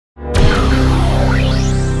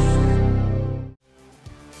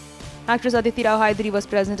Actress Aditi Rao Hydari was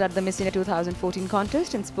present at the Miss India 2014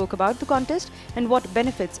 contest and spoke about the contest and what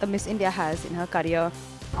benefits a Miss India has in her career.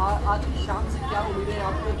 आज शाम से क्या उम्मीद है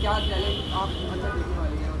आपको, क्या talent आप अंदर देखने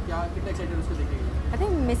वाले हैं और क्या कितना एक्साइटेड उसको देखेंगे? I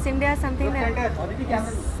think Miss India is something that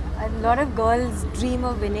a lot of girls dream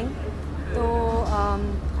of winning. So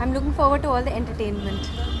I'm looking forward to all the entertainment.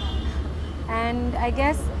 And I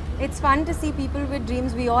guess it's fun to see people with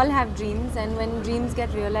dreams. We all have dreams, and when dreams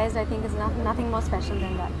get realized, I think it's nothing more special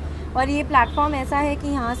than that. और ये platform ऐसा है कि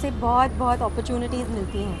यहाँ से बहुत opportunities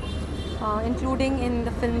मिलती हैं, including in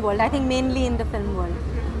the film world. I think mainly in the film world.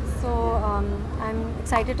 So I'm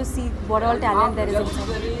excited to see what all talent there is inside.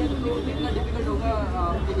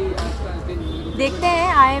 देखते हैं.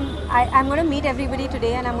 I'm going to meet everybody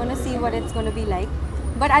today and I'm going to see what it's going to be like.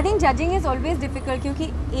 But I think judging is always difficult क्योंकि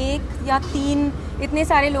एक या तीन इतने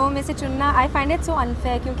सारे लोगों में से चुनना, I find it so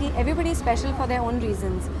unfair क्योंकि everybody is special for their own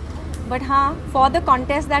reasons. But हाँ, for the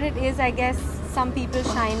contest that it is, I guess some people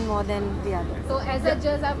shine more than the others. So as a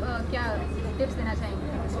judge आप क्या tips देना चाहेंगे?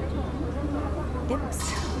 Tips?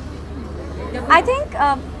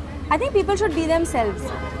 I think people should be themselves.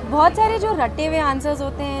 बहुत सारे जो रटे हुए आंसर्स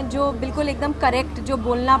होते हैं, जो बिल्कुल एकदम करेक्ट जो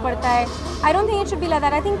बोलना पड़ता है, I don't think it should be like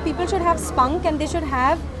that. I think people should have spunk and they should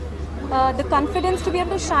have the confidence to be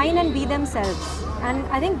able to shine and be themselves. And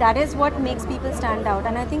I think that is what makes people stand out.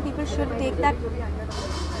 And I think people should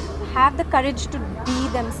have the courage to be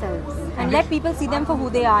themselves and let people see them for who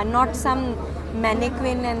they are, not some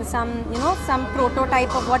mannequin and some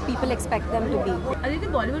prototype of what people expect them to be. Aditi,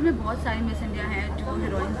 Bollywood में बहुत सारी miss India हैं जो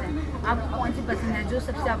heroines हैं, आपको कौन सी पसंद है, जो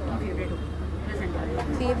सबसे आपकी फेवरेट हो?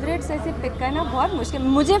 फेवरेट्स ऐसे पिक करना बहुत मुश्किल,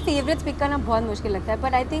 मुझे फेवरेट्स पिक करना बहुत मुश्किल लगता है.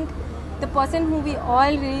 But I think the person who we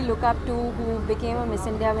all really look up to, who became a Miss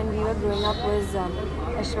India when we were growing up, was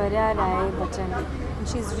Aishwarya Rai Bachchan. And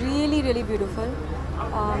she's really beautiful,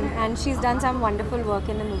 and she's done some wonderful work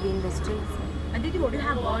in the movie industry. Aditi, what do you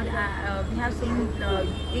have got? We have seen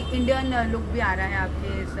Indian look भी आ रहा है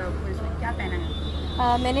आपके इसमें, क्या पहना है?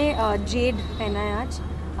 मैंने jade पहना है आज,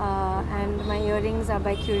 and my earrings are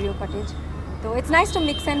by Curio Cottage. So it's nice to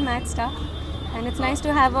mix and match stuff, and it's nice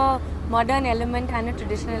to have a modern element and a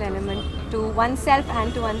traditional element to oneself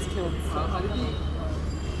and to one's clothes. Aditi,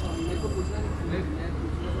 मेरे को पूछना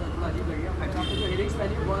थोड़ा अजीब लगेगा, आपको जो earrings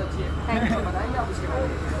पहनी है बहुत अच्छी है, बताएंगे आप उसके बारे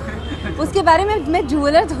में? उसके बारे में मैं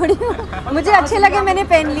ज्वेलर थोड़ी हूँ, मुझे अच्छे लगे मैंने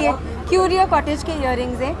पहन लिए. Curio Cottage के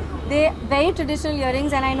earrings हैं, they very traditional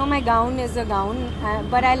earrings, and I know my gown is a gown,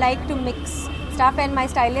 but I like to mix stuff, and my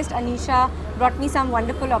stylist Anisha brought me some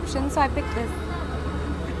wonderful options, so I picked this.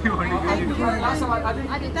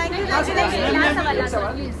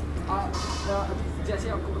 जैसे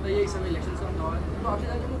आपको पता है इस समय elections का दौर है, तो आपसे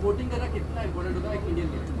जानते हैं वोटिंग करना कितना इम्पोर्टेंट होता है एक इंडियन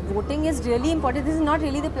के? Voting is really important. This is not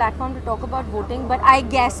really the platform to talk about voting, but I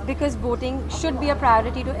guess because voting should be a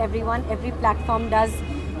priority to everyone, every platform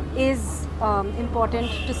is important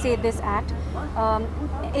to say this at.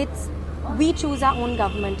 We choose our own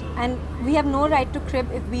government, and we have no right to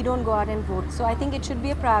crib if we don't go out and vote. So I think it should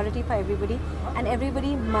be a priority for everybody, and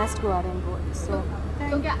everybody must go out and vote. So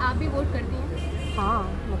क्या आप भी vote करती हैं? हाँ,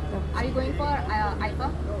 मतलब. Are you going for IFA?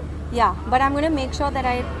 Yeah, but I'm going to make sure that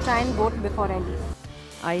I try and vote before I leave.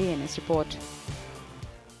 IANS report.